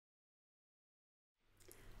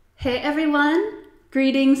Hey everyone,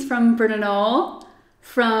 greetings from Brno,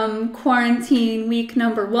 from quarantine week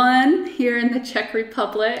number 1 here in the Czech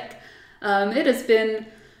Republic. It has been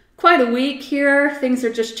quite a week here. Things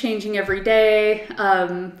are just changing every day.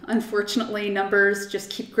 Unfortunately, numbers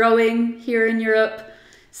just keep growing here in Europe.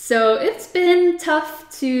 So it's been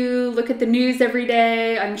tough to look at the news every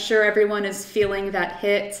day. I'm sure everyone is feeling that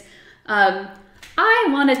hit. I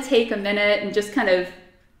want to take a minute and just kind of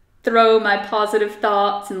throw my positive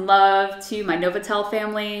thoughts and love to my Novotel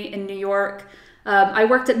family in New York. I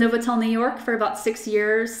worked at Novotel New York for about 6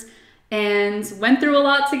 years and went through a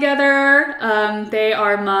lot together. They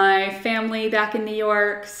are my family back in New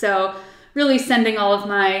York, so really sending all of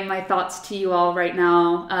my thoughts to you all right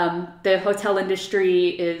now. The hotel industry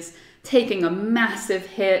is taking a massive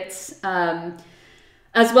hit,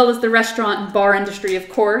 as well as the restaurant and bar industry, of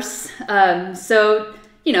course. So,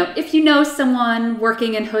 you know, if you know someone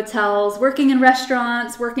working in hotels, working in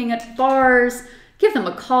restaurants, working at bars, give them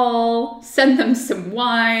a call, send them some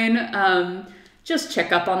wine, just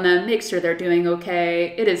check up on them, make sure they're doing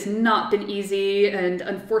okay. It has not been easy, and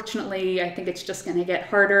unfortunately, I think it's just gonna get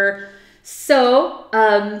harder. So,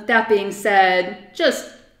 that being said,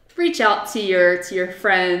 just reach out to your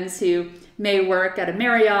friends who may work at a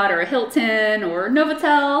Marriott or a Hilton or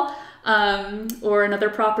Novotel, or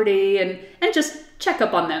another property, and just check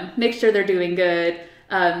up on them, make sure they're doing good.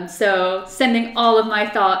 So sending all of my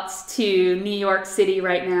thoughts to New York City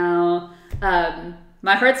right now.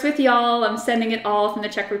 My heart's with y'all. I'm sending it all from the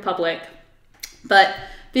Czech Republic. But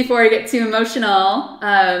before I get too emotional,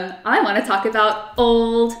 I want to talk about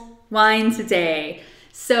old wine today.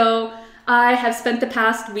 So I have spent the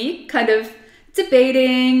past week kind of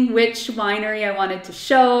debating which winery I wanted to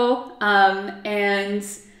show, and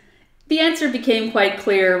the answer became quite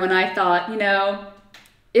clear when I thought, you know,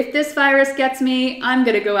 if this virus gets me, I'm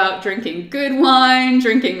gonna go out drinking good wine,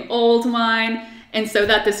 drinking old wine, and so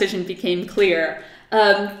that decision became clear.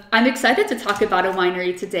 I'm excited to talk about a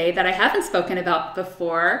winery today that I haven't spoken about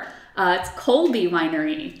before. It's Kolby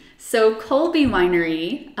Winery. So Kolby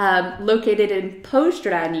Winery, located in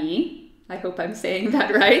Pouzdřany, I hope I'm saying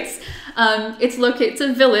that right. It's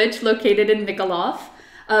a village located in Mikulov.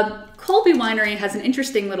 Kolby Winery has an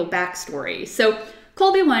interesting little backstory. So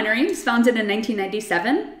Kolby Winery was founded in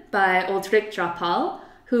 1997 by Oldřich Drapal,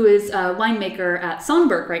 who is a winemaker at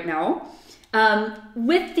Sonneberg right now,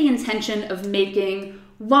 with the intention of making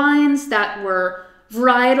wines that were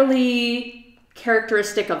varietally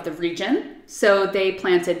characteristic of the region. So they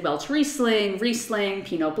planted Welsh Riesling,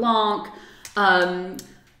 Pinot Blanc,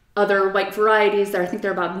 other white varieties. I think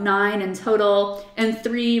there are about 9 in total, and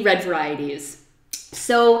 3 red varieties.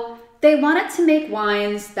 So they wanted to make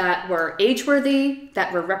wines that were age-worthy,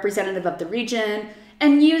 that were representative of the region,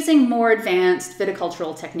 and using more advanced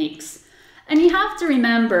viticultural techniques. And you have to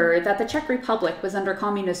remember that the Czech Republic was under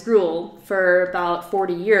communist rule for about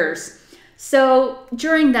 40 years. So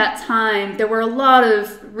during that time, there were a lot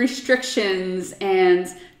of restrictions and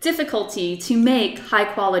difficulty to make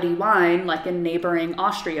high-quality wine, like in neighboring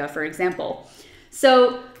Austria, for example.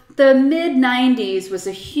 So the mid-90s was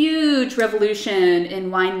a huge revolution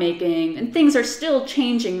in winemaking, and things are still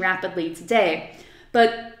changing rapidly today.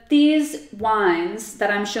 But these wines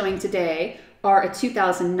that I'm showing today are a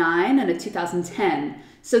 2009 and a 2010.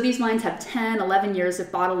 So these wines have 10, 11 years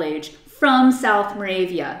of bottle age from South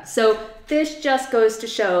Moravia. So this just goes to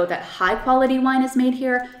show that high-quality wine is made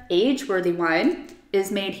here, age-worthy wine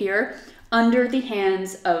is made here, under the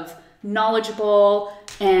hands of knowledgeable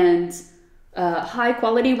and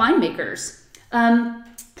high-quality winemakers.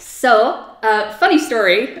 Funny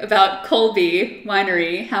story about Kolby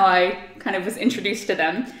Winery, how I kind of was introduced to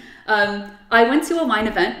them. I went to a wine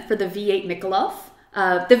event for the V8 Mikulov.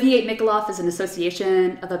 The V8 Mikulov is an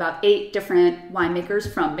association of about 8 different winemakers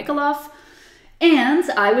from Mikulov, and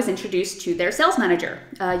I was introduced to their sales manager,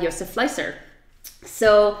 Josef Fleiser.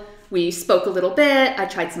 So we spoke a little bit, I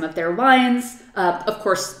tried some of their wines. Of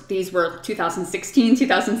course, these were 2016,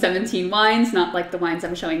 2017 wines, not like the wines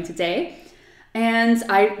I'm showing today. And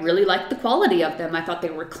I really liked the quality of them. I thought they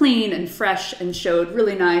were clean and fresh and showed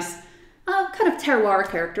really nice kind of terroir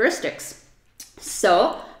characteristics.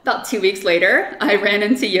 So about 2 weeks later, I ran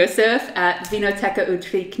into Josef at Vinotéka u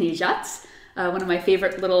Tří Knížat, one of my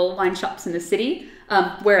favorite little wine shops in the city,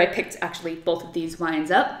 where I picked actually both of these wines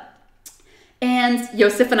up. And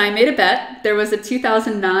Josef and I made a bet. There was a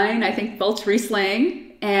 2009, I think, Welsh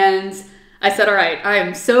Riesling, and I said, all right, I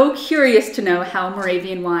am so curious to know how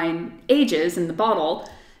Moravian wine ages in the bottle,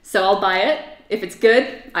 so I'll buy it. If it's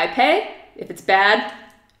good, I pay. If it's bad,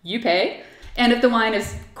 you pay. And if the wine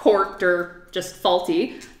is corked or just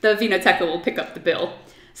faulty, the Vinotéka will pick up the bill.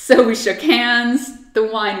 So we shook hands. The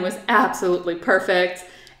wine was absolutely perfect.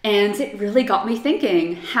 And it really got me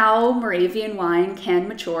thinking how Moravian wine can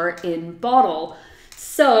mature in bottle.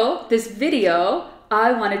 So this video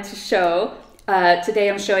I wanted to show, today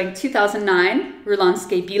I'm showing 2009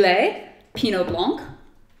 Rulandské Bilé Pinot Blanc,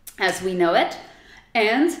 as we know it,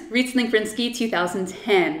 and Ryzlink Rýnský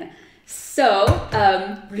 2010. So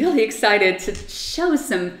really excited to show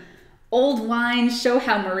some old wine, show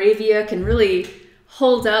how Moravia can really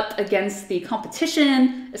hold up against the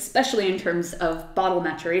competition, especially in terms of bottle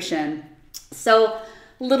maturation. So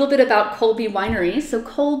a little bit about Kolby Winery. So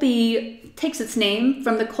Kolby takes its name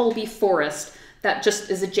from the Kolby forest that just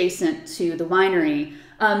is adjacent to the winery.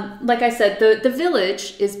 Like I said, the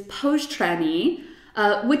village is Pouzdřany,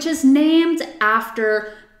 which is named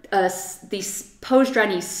after these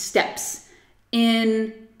Pouzdřany steps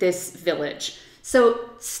in this village. So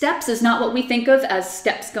steps is not what we think of as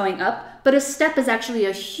steps going up, but a steppe is actually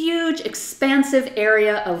a huge, expansive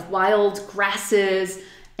area of wild grasses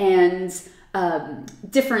and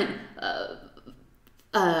different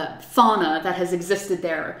fauna that has existed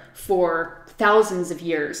there for thousands of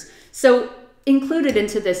years. So included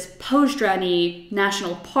into this Pouzdřany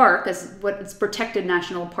National Park, as what is protected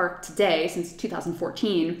national park today since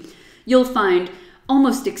 2014, you'll find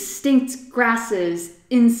almost extinct grasses,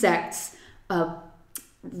 insects,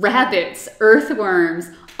 rabbits,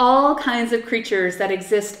 earthworms, all kinds of creatures that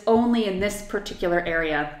exist only in this particular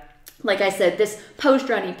area. Like I said, this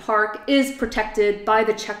Pouzdřany Park is protected by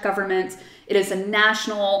the Czech government. It is a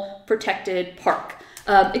national protected park.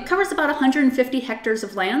 It covers about 150 hectares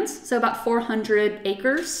of land, so about 400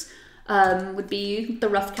 acres would be the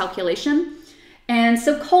rough calculation. And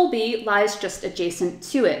so Kolby lies just adjacent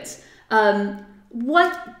to it.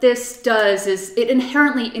 What this does is it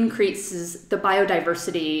inherently increases the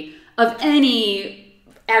biodiversity of any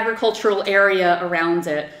agricultural area around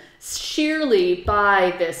it, sheerly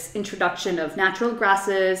by this introduction of natural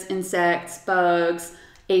grasses, insects, bugs,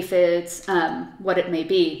 aphids, what it may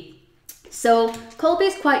be. So Kolby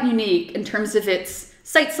is quite unique in terms of its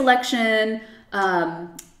site selection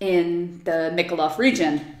in the Mikulov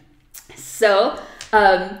region. So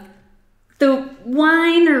the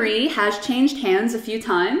winery has changed hands a few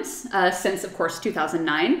times since, of course,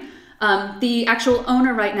 2009. The actual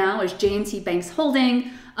owner right now is J&T Banks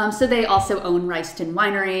Holding, so they also own Ryzlink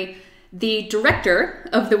Winery. The director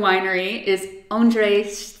of the winery is Ondřej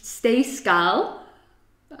Stejskal.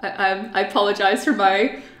 I apologize for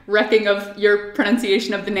my wrecking of your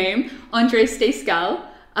pronunciation of the name, Ondřej Stejskal.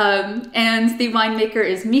 And the winemaker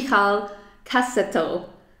is Michal Kaseto,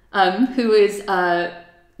 who is a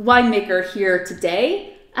winemaker here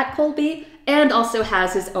today at Kolby and also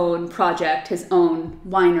has his own project, his own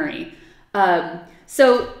winery.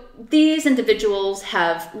 So these individuals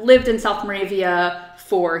have lived in South Moravia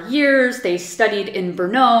for years. They studied in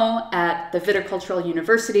Brno at the Viticultural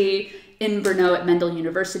University, in Brno at Mendel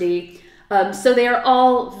University. So they are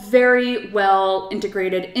all very well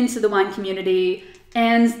integrated into the wine community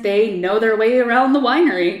and they know their way around the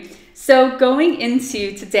winery. So going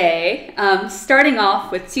into today, starting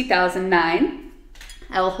off with 2009,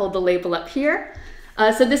 I will hold the label up here.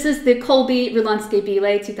 So this is the Kolby Rulandské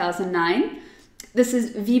Bilé 2009. This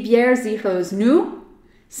is Výběr z roznů,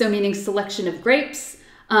 so meaning selection of grapes.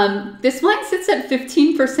 This wine sits at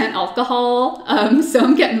 15% alcohol, so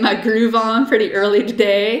I'm getting my groove on pretty early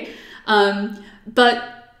today. But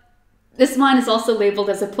this wine is also labeled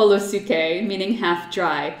as a polosuke, meaning half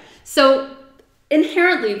dry. So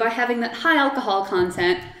inherently, by having that high alcohol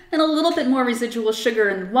content and a little bit more residual sugar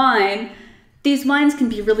in the wine, these wines can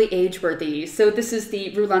be really age-worthy. So this is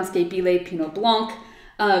the Rulandské Bilé Pinot Blanc,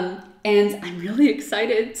 and I'm really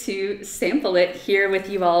excited to sample it here with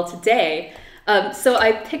you all today. So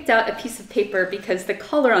I picked out a piece of paper because the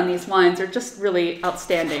color on these wines are just really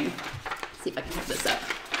outstanding. Let's see if I can hold this up.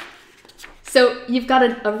 So you've got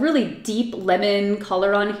a really deep lemon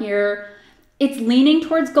color on here. It's leaning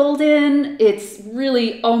towards golden. It's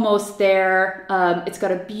really almost there. It's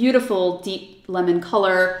got a beautiful deep lemon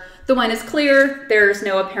color. The wine is clear. There's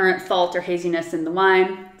no apparent fault or haziness in the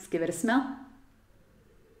wine. Let's give it a smell.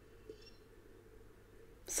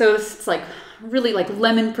 So it's like really like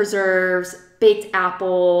lemon preserves, baked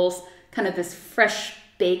apples, kind of this fresh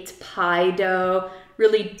baked pie dough,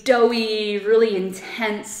 really doughy, really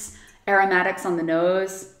intense aromatics on the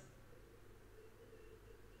nose.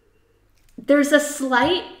 There's a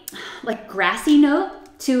slight like grassy note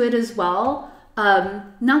to it as well.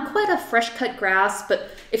 Not quite a fresh cut grass, but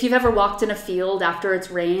if you've ever walked in a field after it's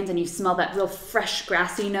rained and you smell that real fresh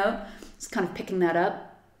grassy note, it's kind of picking that up.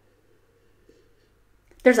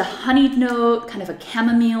 There's a honeyed note, kind of a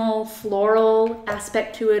chamomile floral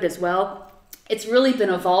aspect to it as well. It's really been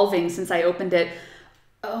evolving since I opened it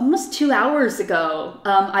almost 2 hours ago.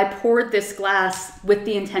 I poured this glass with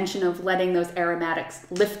the intention of letting those aromatics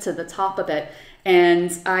lift to the top of it.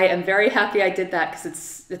 And I am very happy I did that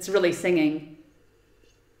because it's really singing.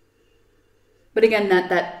 But again,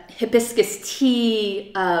 that hibiscus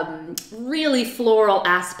tea, really floral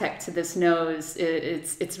aspect to this nose,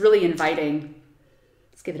 it's really inviting.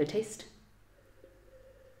 Let's give it a taste.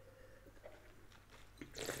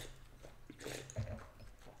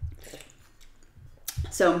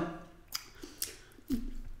 So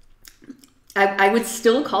I would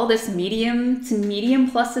still call this medium to medium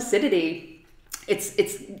plus acidity. It's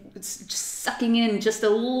just sucking in just a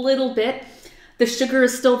little bit. The sugar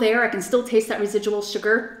is still there. I can still taste that residual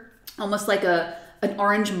sugar, almost like an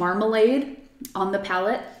orange marmalade on the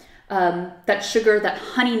palate. That sugar, that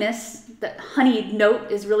honeyness, that honeyed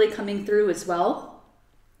note is really coming through as well.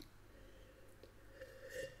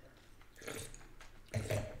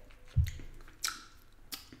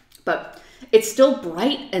 But it's still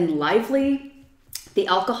bright and lively. The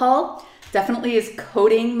alcohol definitely is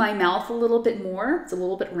coating my mouth a little bit more. It's a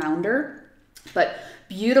little bit rounder, but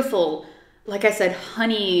beautiful, like I said,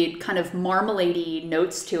 honeyed, kind of marmalade-y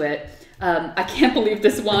notes to it. I can't believe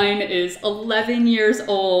this wine is 11 years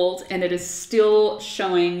old and it is still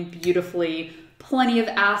showing beautifully. Plenty of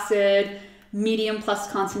acid, medium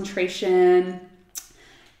plus concentration.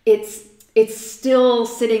 It's still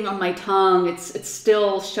sitting on my tongue. It's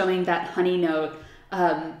still showing that honey note.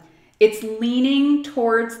 It's leaning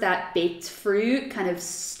towards that baked fruit, kind of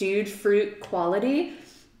stewed fruit quality,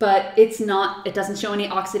 but it doesn't show any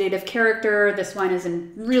oxidative character. This wine is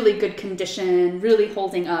in really good condition, really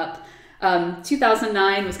holding up.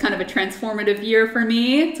 2009 was kind of a transformative year for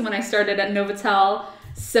me. It's when I started at Novotel.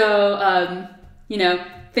 So,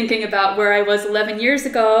 thinking about where I was 11 years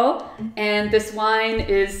ago, and this wine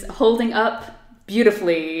is holding up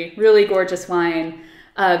beautifully. Really gorgeous wine.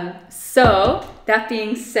 So that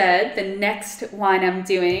being said, the next wine I'm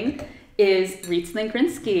doing is Ryzlink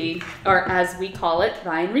Rýnský, or as we call it,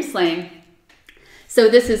 Ryan Riesling. So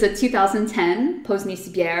this is a 2010 Pozdní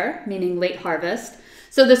sběr, meaning late harvest.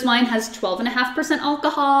 So this wine has 12.5%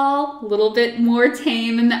 alcohol, a little bit more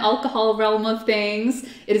tame in the alcohol realm of things.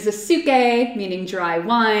 It is a suke, meaning dry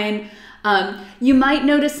wine. You might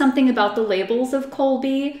notice something about the labels of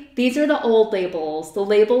Kolby. These are the old labels. The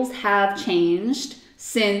labels have changed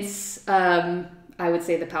since, I would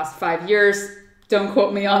say, the past 5 years. Don't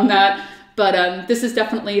quote me on that. But this is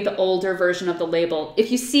definitely the older version of the label.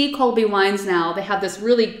 If you see Kolby wines now, they have this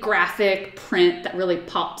really graphic print that really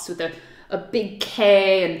pops with a big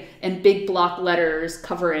K and big block letters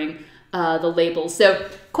covering the labels. So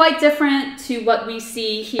quite different to what we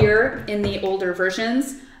see here in the older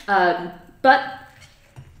versions. But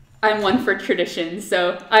I'm one for tradition,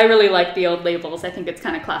 so I really like the old labels. I think it's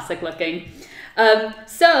kind of classic looking.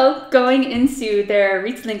 So going into their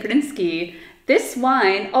Ryzlink Rýnský, this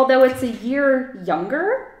wine, although it's a year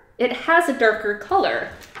younger, it has a darker color.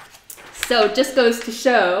 So it just goes to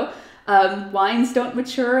show wines don't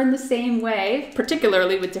mature in the same way,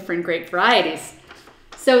 particularly with different grape varieties.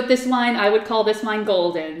 So this wine, I would call this wine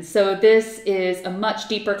golden. So this is a much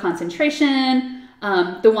deeper concentration.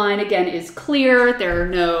 The wine, again, is clear. There are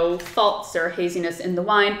no faults or haziness in the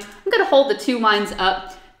wine. I'm going to hold the two wines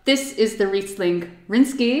up. This is the Ryzlink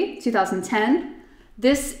Rýnský, 2010.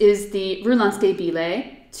 This is the Rulandské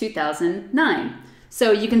Bilé, 2009.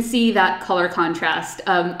 So you can see that color contrast.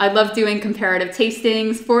 I love doing comparative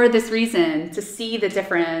tastings for this reason, to see the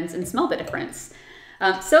difference and smell the difference.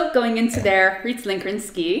 So going into their Ryzlink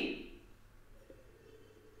Rýnský.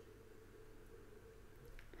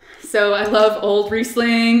 So I love old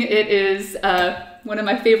Riesling. It is one of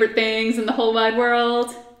my favorite things in the whole wide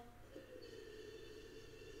world.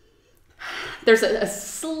 There's a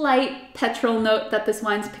slight petrol note that this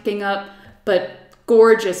wine's picking up, but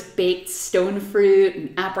gorgeous baked stone fruit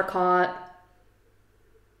and apricot.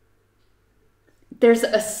 There's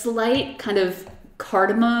a slight kind of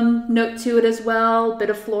cardamom note to it as well,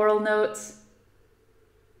 bit of floral notes.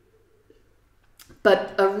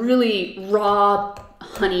 But a really raw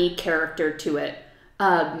honey character to it.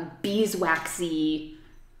 Beeswaxy,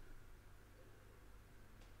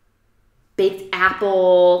 baked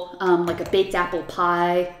apple, like a baked apple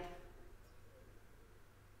pie.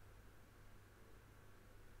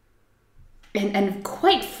 And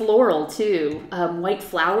quite floral too. White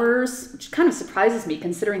flowers, which kind of surprises me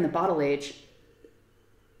considering the bottle age.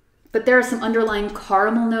 But there are some underlying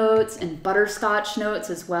caramel notes and butterscotch notes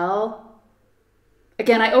as well.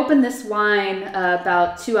 Again, I opened this wine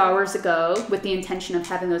about 2 hours ago with the intention of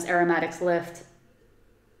having those aromatics lift.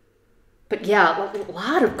 But yeah, a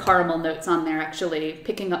lot of caramel notes on there, actually,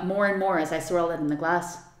 picking up more and more as I swirl it in the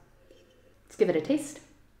glass. Let's give it a taste.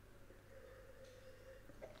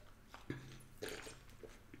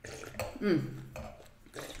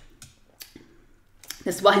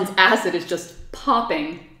 This wine's acid is just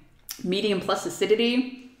popping. Medium plus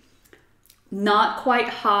acidity. Not quite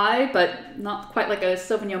high, but not quite like a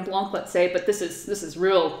Sauvignon Blanc, let's say, but this is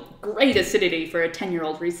real great acidity for a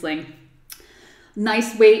 10-year-old Riesling.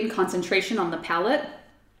 Nice weight and concentration on the palate.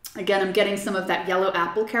 Again, I'm getting some of that yellow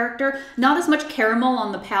apple character. Not as much caramel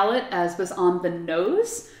on the palate as was on the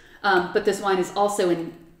nose, but this wine is also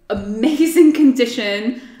in amazing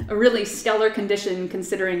condition, a really stellar condition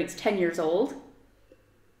considering it's 10 years old.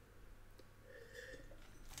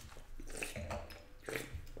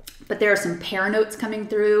 But there are some pear notes coming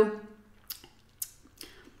through.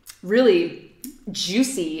 Really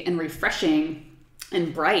juicy and refreshing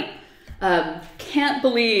and bright. Can't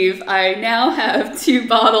believe I now have 2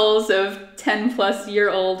 bottles of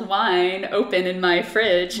 10-plus-year-old wine open in my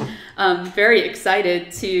fridge. Very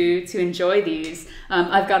excited to enjoy these.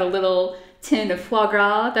 I've got a little tin of foie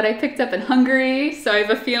gras that I picked up in Hungary, so I have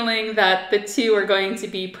a feeling that the 2 are going to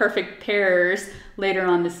be perfect pairs later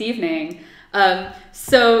on this evening.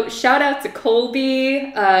 So shout out to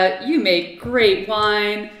Kolby, you make great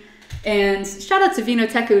wine, and shout out to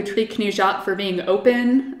Vinoteku Tri Knužat for being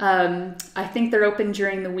open. I think they're open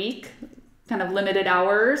during the week, kind of limited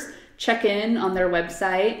hours. Check in on their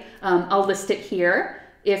website. I'll list it here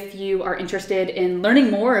if you are interested in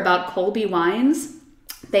learning more about Kolby wines.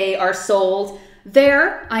 They are sold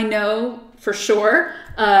there, I know for sure,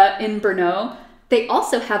 in Brno. They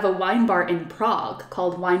also have a wine bar in Prague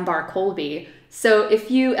called Wine Bar Kolby. So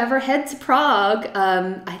if you ever head to Prague,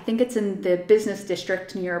 I think it's in the business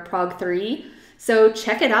district near Prague 3. So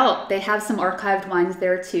check it out. They have some archived wines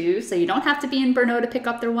there too. So you don't have to be in Brno to pick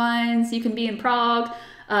up their wines. You can be in Prague.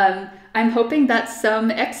 I'm hoping that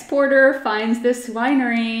some exporter finds this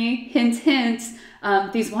winery. Hint, hint.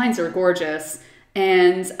 These wines are gorgeous.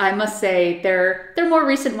 And I must say, their more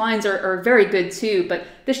recent wines are very good too, but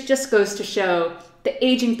this just goes to show the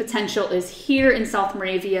aging potential is here in South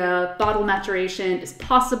Moravia. Bottle maturation is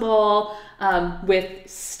possible with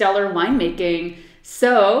stellar winemaking.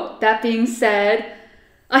 So that being said,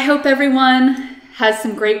 I hope everyone has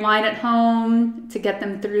some great wine at home to get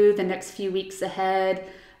them through the next few weeks ahead.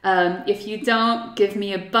 If you don't, give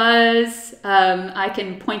me a buzz. I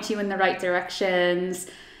can point you in the right directions.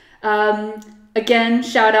 Again,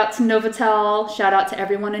 shout out to Novotel, shout out to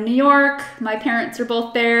everyone in New York. My parents are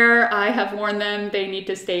both there. I have warned them they need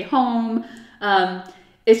to stay home.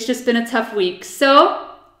 It's just been a tough week. So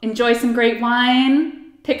enjoy some great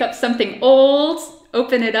wine, pick up something old,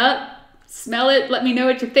 open it up, smell it, let me know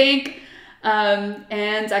what you think.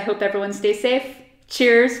 And I hope everyone stays safe.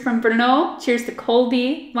 Cheers from Brno. Cheers to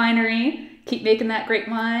Kolby Winery. Keep making that great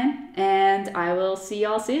wine. And I will see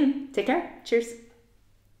y'all soon. Take care. Cheers.